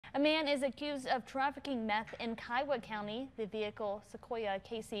A man is accused of trafficking meth in Kiowa County. The vehicle Sequoya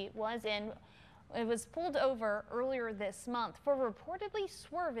Casey was in was pulled over earlier this month for reportedly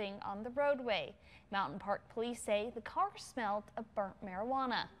swerving on the roadway. Mountain Park police say the car smelled of burnt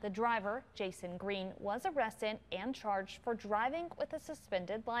marijuana. The driver, Jason Green, was arrested and charged for driving with a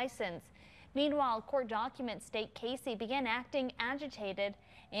suspended license. Meanwhile, court documents state Casey began acting agitated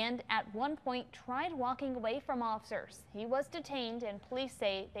and at one point tried walking away from officers. He was detained and police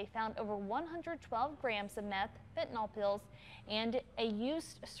say they found over 112 grams of meth, fentanyl pills, and a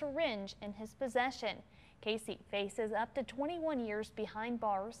used syringe in his possession. Casey faces up to 21 years behind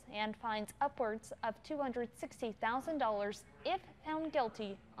bars and fines upwards of $260,000 if found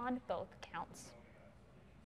guilty on both counts.